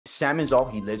Sam is all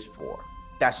he lives for.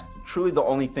 That's truly the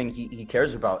only thing he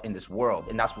cares about in this world,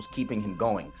 and that's what's keeping him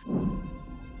going.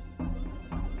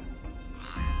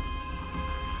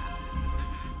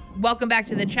 Welcome back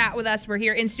to the chat with us. We're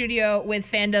here in studio with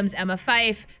Fandom's Emma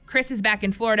Fife. Chris is back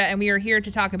in Florida, and we are here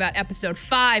to talk about episode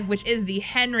 5, which is the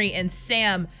Henry and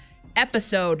Sam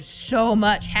episode. So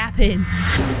much happens.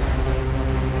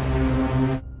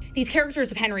 These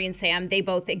characters of Henry and Sam, they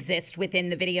both exist within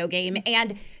the video game,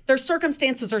 and their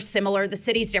circumstances are similar. The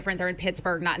city's different. They're in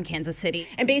Pittsburgh, not in Kansas City.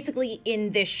 And basically,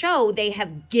 in this show, they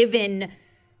have given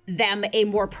them a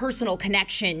more personal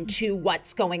connection to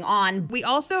what's going on. We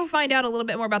also find out a little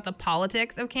bit more about the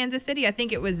politics of Kansas City. I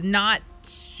think it was not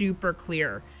super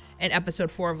clear in episode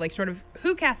 4 of like sort of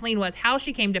who Kathleen was, how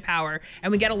she came to power,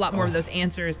 and we get a lot more of those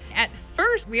answers. At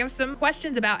first, we have some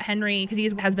questions about Henry because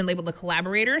he has been labeled a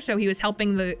collaborator, so he was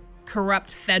helping the corrupt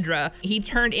Fedra. He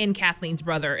turned in Kathleen's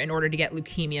brother in order to get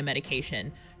leukemia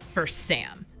medication for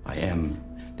Sam. I am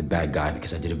the bad guy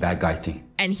because I did a bad guy thing.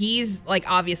 And he's like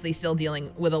obviously still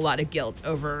dealing with a lot of guilt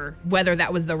over whether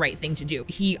that was the right thing to do.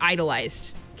 He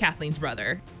idolized Kathleen's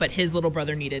brother, but his little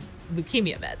brother needed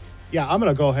leukemia meds. Yeah, I'm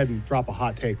gonna go ahead and drop a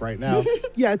hot take right now.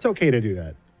 Yeah, it's okay to do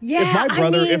that. Yeah,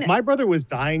 if my brother was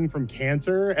dying from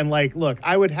cancer, and like, look,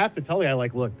 I would have to tell you,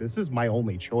 look, this is my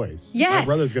only choice. Yes. My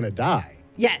brother's gonna die.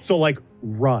 Yes. So like,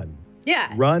 run.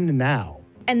 Yeah. Run now.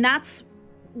 And that's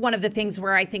one of the things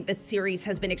where I think this series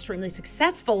has been extremely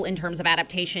successful in terms of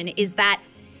adaptation, is that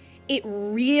it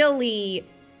really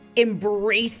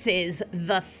embraces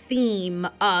the theme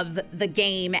of the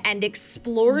game and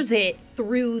explores it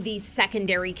through these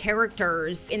secondary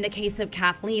characters. In the case of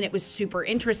Kathleen, it was super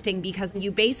interesting because you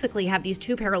basically have these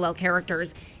two parallel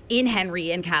characters in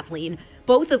Henry and Kathleen,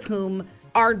 both of whom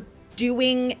are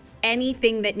doing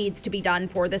anything that needs to be done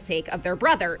for the sake of their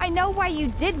brother. I know why you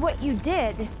did what you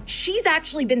did. She's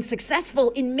actually been successful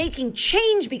in making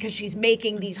change because she's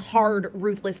making these hard,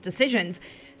 ruthless decisions.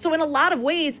 So in a lot of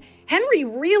ways, Henry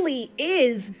really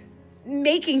is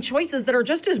making choices that are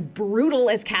just as brutal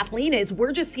as Kathleen is.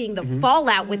 We're just seeing the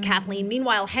fallout with Kathleen.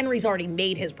 Meanwhile, Henry's already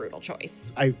made his brutal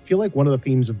choice. I feel like one of the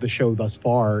themes of the show thus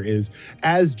far is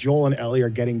as Joel and Ellie are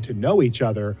getting to know each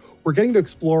other, we're getting to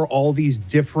explore all these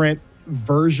different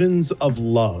versions of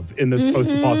love in this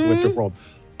post-apocalyptic world.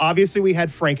 Obviously, we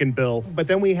had Frank and Bill, but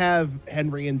then we have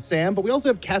Henry and Sam, but we also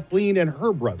have Kathleen and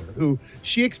her brother, who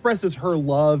she expresses her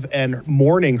love and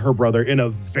mourning her brother in a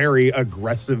very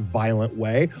aggressive, violent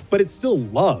way, but it's still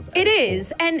love. It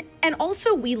is. And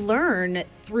also we learn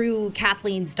through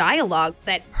Kathleen's dialogue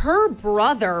that her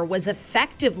brother was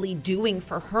effectively doing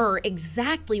for her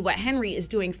exactly what Henry is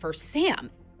doing for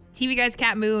Sam. TV Guys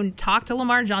Cat Moon talked to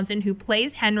Lamar Johnson, who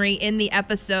plays Henry in the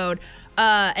episode,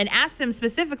 and asked him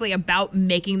specifically about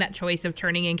making that choice of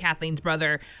turning in Kathleen's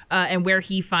brother and where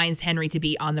he finds Henry to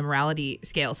be on the morality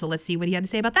scale. So let's see what he had to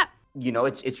say about that. You know,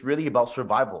 it's really about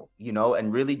survival, you know,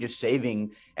 and really just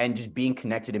saving and just being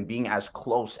connected and being as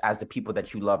close as the people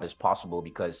that you love as possible,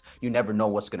 because you never know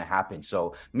what's going to happen.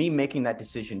 So me making that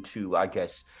decision to, I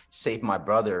guess, save my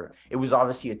brother, it was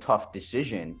obviously a tough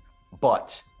decision.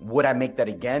 But would I make that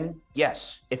again?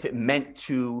 Yes, if it meant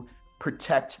to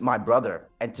protect my brother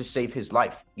and to save his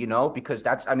life, you know, because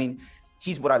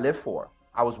he's what I live for.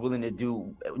 I was willing to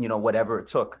do, you know, whatever it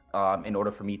took in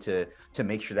order for me to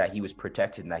make sure that he was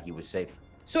protected and that he was safe.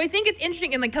 So I think it's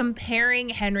interesting in like comparing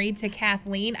Henry to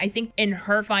Kathleen. I think in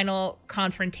her final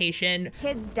confrontation,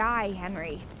 Kids die,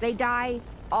 Henry. They die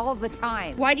all the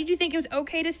time. Why did you think it was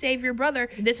okay to save your brother?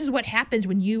 This is what happens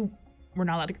when you we're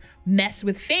not allowed to mess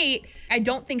with fate. I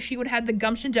don't think she would have the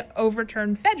gumption to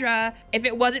overturn Fedra if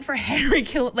it wasn't for Henry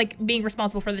being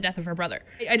responsible for the death of her brother.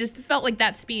 I just felt like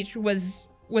that speech was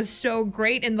so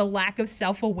great in the lack of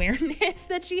self-awareness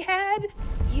that she had.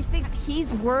 You think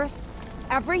he's worth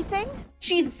everything?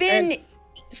 She's been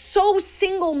so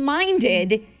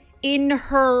single-minded in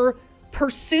her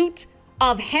pursuit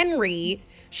of Henry.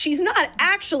 She's not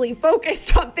actually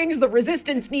focused on things the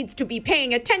resistance needs to be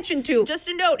paying attention to. Just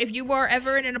a note, if you are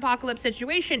ever in an apocalypse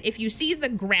situation, if you see the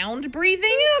ground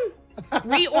breathing,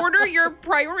 reorder your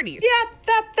priorities.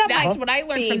 Yeah, that's what I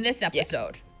learned from this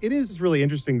episode. Yeah. It is really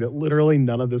interesting that literally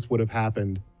none of this would have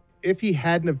happened if he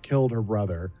hadn't have killed her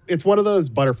brother. It's one of those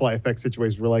butterfly effect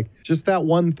situations where like just that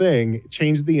one thing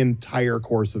changed the entire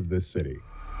course of this city.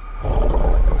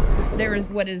 There is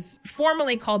what is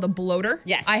formally called a bloater.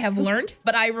 Yes. I have learned,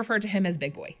 but I refer to him as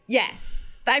Big Boy. Yeah.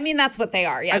 I mean, that's what they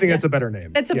are. Yeah. I think that's a better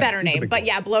name. It's a better name. But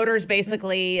yeah, bloaters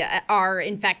basically are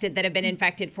infected that have been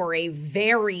infected for a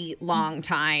very long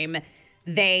time.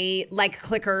 They, like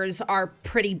clickers, are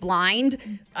pretty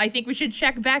blind. I think we should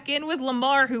check back in with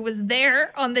Lamar, who was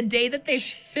there on the day that they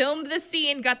filmed the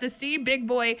scene, got to see Big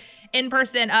Boy in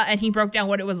person, and he broke down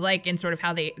what it was like and sort of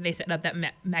how they set up that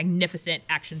magnificent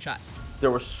action shot.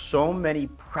 There were so many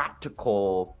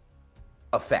practical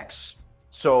effects.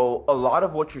 So a lot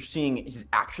of what you're seeing is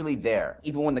actually there.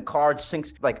 Even when the card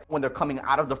sinks, like when they're coming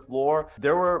out of the floor,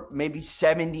 there were maybe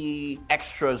 70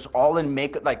 extras all in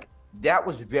makeup. Like, that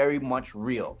was very much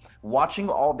real. Watching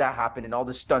all that happen and all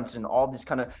the stunts and all this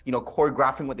kind of,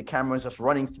 choreographing with the cameras, us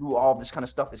running through all this kind of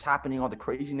stuff is happening, all the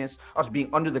craziness, us being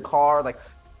under the car, like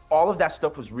all of that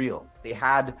stuff was real. They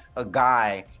had a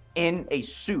guy in a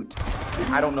suit.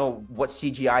 I don't know what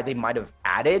CGI they might have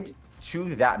added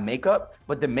to that makeup,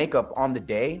 but the makeup on the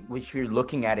day, which you're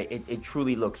looking at it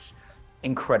truly looks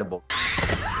incredible.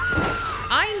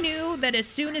 I knew that as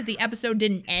soon as the episode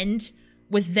didn't end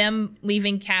with them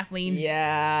leaving Kathleen's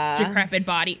decrepit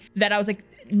body, that I was like,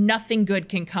 nothing good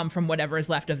can come from whatever is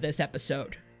left of this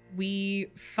episode.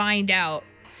 We find out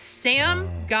Sam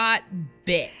got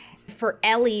bit. For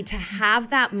Ellie to have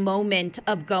that moment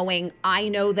of going, I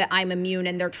know that I'm immune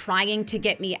and they're trying to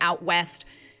get me out west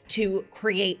to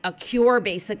create a cure,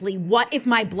 basically. What if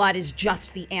my blood is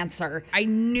just the answer? I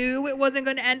knew it wasn't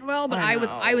going to end well, but I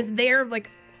was there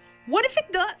like, what if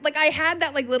it does? Like, I had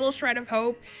that like little shred of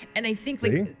hope, and I think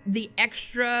like the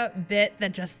extra bit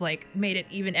that just like made it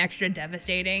even extra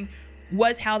devastating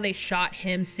was how they shot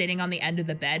him sitting on the end of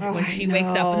the bed when she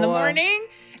wakes up in the morning,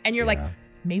 and you're like,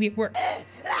 maybe it worked.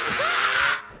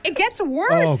 It gets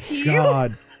worse. Oh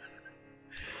God.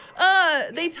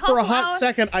 They toss for a hot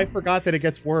second, I forgot that it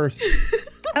gets worse.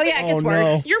 Oh yeah, it gets worse.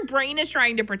 No. Your brain is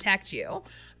trying to protect you.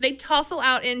 They tussle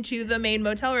out into the main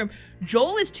motel room.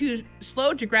 Joel is too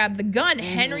slow to grab the gun.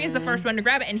 Henry is the first one to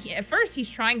grab it. And at first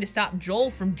he's trying to stop Joel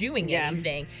from doing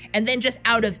anything. And then just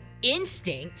out of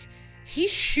instinct, he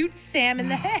shoots Sam in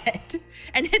the head.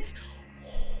 And it's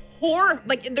horror.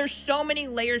 Like, there's so many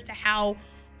layers to how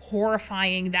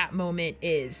horrifying that moment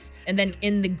is. And then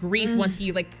in the grief, once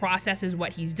he like processes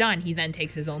what he's done, he then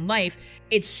takes his own life.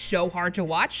 It's so hard to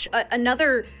watch.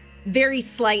 Another very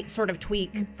slight sort of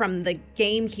tweak from the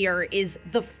game here is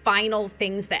the final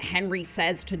things that Henry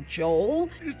says to Joel.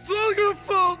 It's all your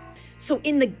fault. So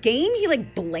in the game, he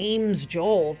like blames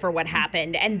Joel for what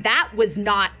happened. And that was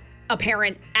not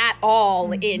apparent at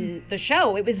all in the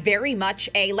show. It was very much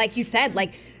like you said,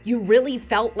 like you really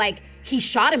felt like he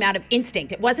shot him out of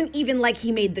instinct. It wasn't even like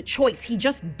he made the choice. He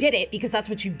just did it because that's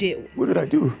what you do. What did I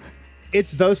do?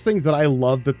 It's those things that I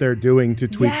love that they're doing to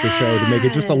tweak the show to make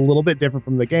it just a little bit different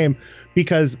from the game,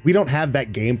 because we don't have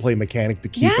that gameplay mechanic to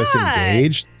keep us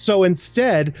engaged. So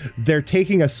instead, they're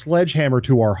taking a sledgehammer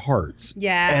to our hearts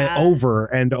over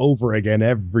and over again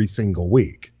every single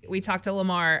week. We talked to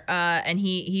Lamar, and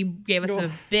he gave us a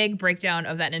big breakdown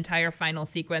of that entire final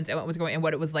sequence and what was going and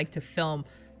what it was like to film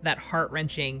that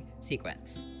heart-wrenching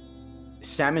sequence.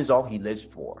 Sam is all he lives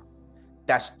for.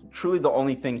 That's truly the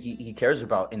only thing he cares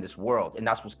about in this world, and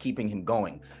that's what's keeping him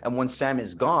going. And when Sam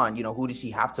is gone, who does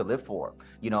he have to live for?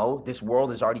 This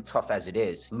world is already tough as it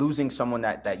is. Losing someone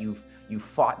that you've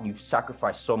fought and you've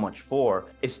sacrificed so much for,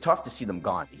 it's tough to see them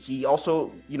gone. He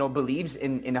also, believes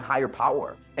in a higher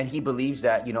power, and he believes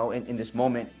that, in this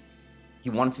moment,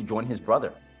 he wanted to join his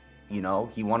brother. He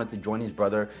wanted to join his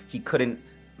brother. He couldn't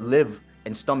live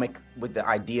and stomach with the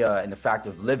idea and the fact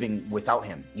of living without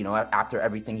him, after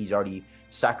everything he's already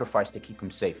sacrificed to keep him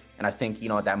safe. And I think,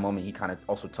 at that moment, he kind of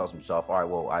also tells himself, all right,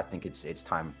 well, I think it's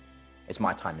time. It's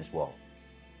my time as well.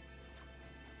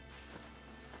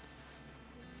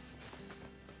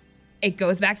 It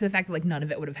goes back to the fact that like none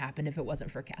of it would have happened if it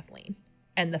wasn't for Kathleen.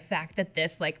 And the fact that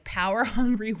this like power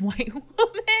hungry white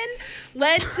woman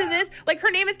led to this, like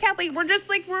her name is Kathleen.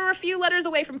 We're a few letters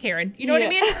away from Karen. You know what I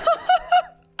mean?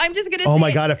 I'm just gonna say. Oh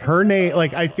my God, if her name,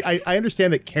 like I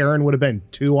understand that Karen would have been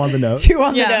 2 on the nose. 2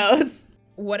 on the nose.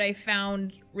 What I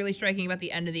found really striking about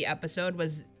the end of the episode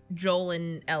was Joel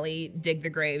and Ellie dig the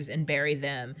graves and bury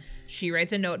them. She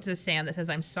writes a note to Sam that says,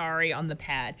 "I'm sorry" on the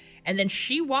pad. And then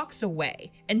she walks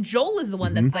away. And Joel is the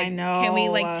one that's like, can we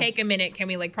like take a minute? Can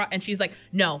we like, and she's like,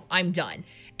 no, I'm done.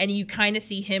 And you kind of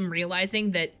see him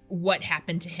realizing that what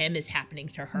happened to him is happening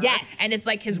to her. Yes. And it's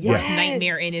like his worst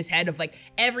nightmare in his head of like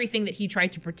everything that he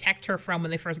tried to protect her from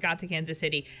when they first got to Kansas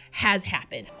City has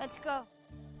happened. Let's go.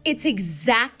 It's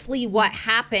exactly what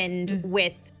happened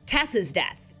with Tess's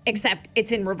death, except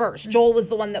it's in reverse. Joel was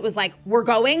the one that was like, we're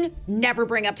going, never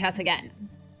bring up Tess again.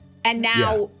 And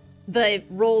now the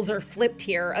roles are flipped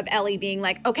here of Ellie being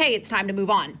like, okay, it's time to move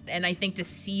on. And I think to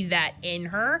see that in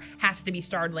her has to be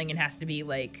startling and has to be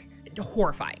like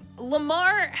horrifying.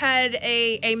 Lamar had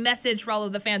a message for all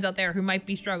of the fans out there who might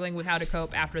be struggling with how to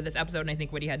cope after this episode, and I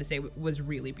think what he had to say was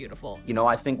really beautiful. You know,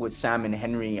 I think with Sam and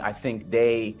Henry, I think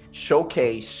they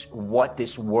showcase what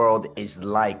this world is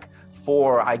like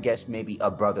for, I guess, maybe a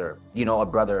brother, you know, a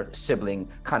brother sibling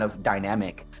kind of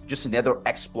dynamic, just another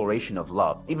exploration of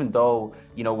love. Even though,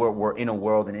 you know, we're in a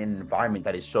world and in an environment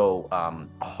that is so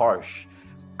harsh,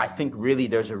 I think really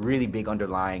there's a really big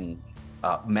underlying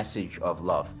message of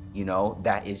love, you know,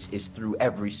 that is through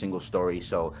every single story.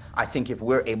 So I think if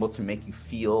we're able to make you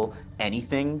feel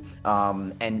anything,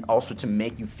 and also to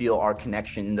make you feel our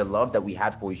connection, the love that we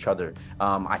had for each other,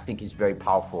 I think is very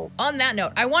powerful. On that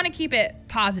note, I want to keep it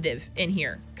positive in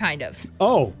here, kind of.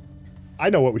 Oh, I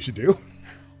know what we should do.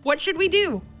 What should we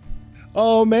do?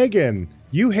 Oh, Megan,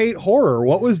 you hate horror.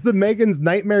 What was the Megan's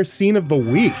nightmare scene of the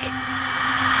week?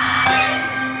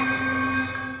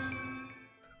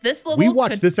 This little we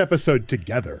watched this episode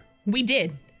together. We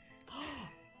did.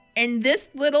 And this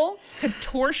little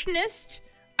contortionist,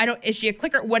 is she a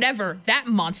clicker? Whatever, that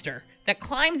monster that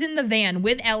climbs in the van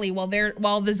with Ellie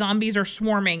while the zombies are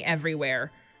swarming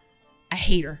everywhere. I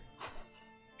hate her.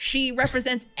 She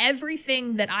represents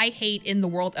everything that I hate in the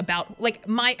world about, like,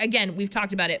 again, we've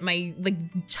talked about it, my, like,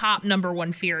 top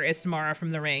 #1 fear is Samara from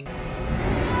The Ring.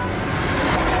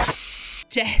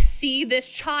 To see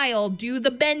this child do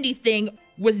the bendy thing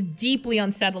was deeply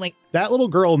unsettling. That little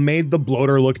girl made the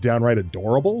bloater look downright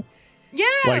adorable. Yeah.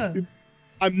 Like,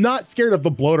 I'm not scared of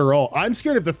the bloater at all. I'm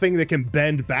scared of the thing that can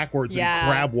bend backwards and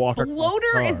crab walk.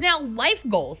 Bloater is now life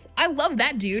goals. I love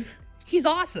that dude. He's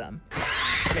awesome.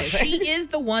 She is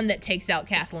the one that takes out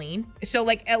Kathleen. So,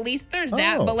 like, at least there's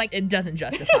that, but, like, it doesn't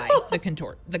justify the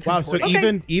contort. Wow, so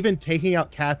even taking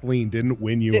out Kathleen didn't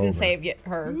win you over. Didn't save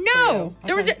her. No,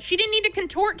 she didn't need to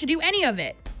contort to do any of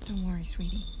it. Don't worry,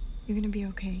 sweetie. You're gonna be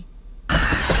okay.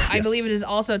 I believe it is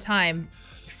also time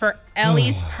for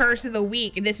Ellie's Curse of the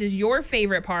Week. This is your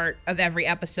favorite part of every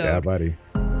episode. Yeah, buddy.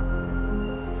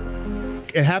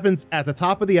 It happens at the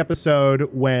top of the episode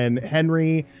when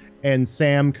Henry and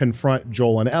Sam confront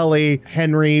Joel and Ellie.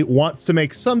 Henry wants to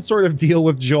make some sort of deal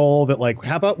with Joel that, like,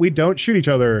 how about we don't shoot each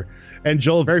other? And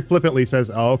Joel very flippantly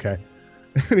says, oh, okay.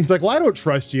 And he's like, well, I don't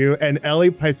trust you. And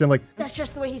Ellie pipes in like, that's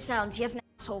just the way he sounds. He has an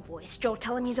asshole voice. Joel,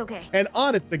 tell him he's okay. And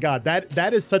honest to God,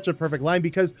 that is such a perfect line,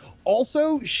 because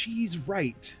also she's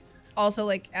right. Also,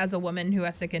 like, as a woman who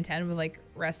has to contend with, like,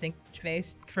 resting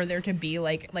face, for there to be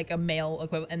like a male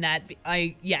equivalent, and that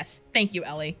yes, thank you,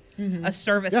 Ellie. A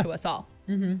service to us all.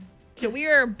 So we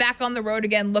are back on the road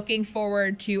again, looking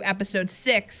forward to episode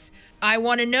 6. I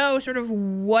want to know sort of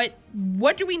what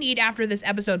do we need after this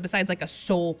episode besides, like, a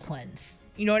soul cleanse?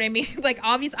 You know what I mean? Like,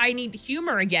 obviously, I need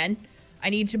humor again. I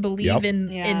need to believe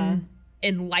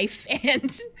in life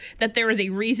and that there is a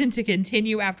reason to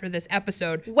continue after this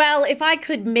episode. Well, if I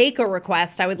could make a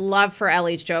request, I would love for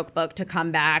Ellie's joke book to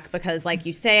come back, because, like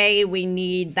you say, we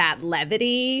need that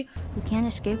levity. We can't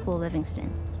escape Will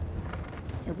Livingston.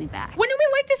 He'll be back. Wouldn't we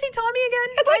like to see Tommy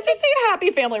again? I'd like to see a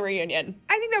happy family reunion.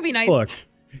 I think that'd be nice. Look,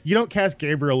 you don't cast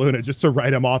Gabriel Luna just to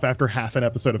write him off after half an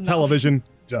episode of television.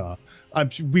 Duh.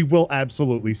 We will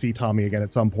absolutely see Tommy again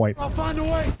at some point. I'll find a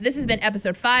way. This has been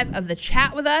episode 5 of The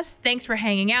Chat With Us. Thanks for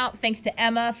hanging out. Thanks to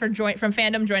Emma from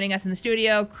Fandom joining us in the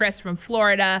studio. Chris from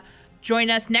Florida. Join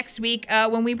us next week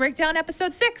when we break down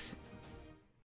episode 6.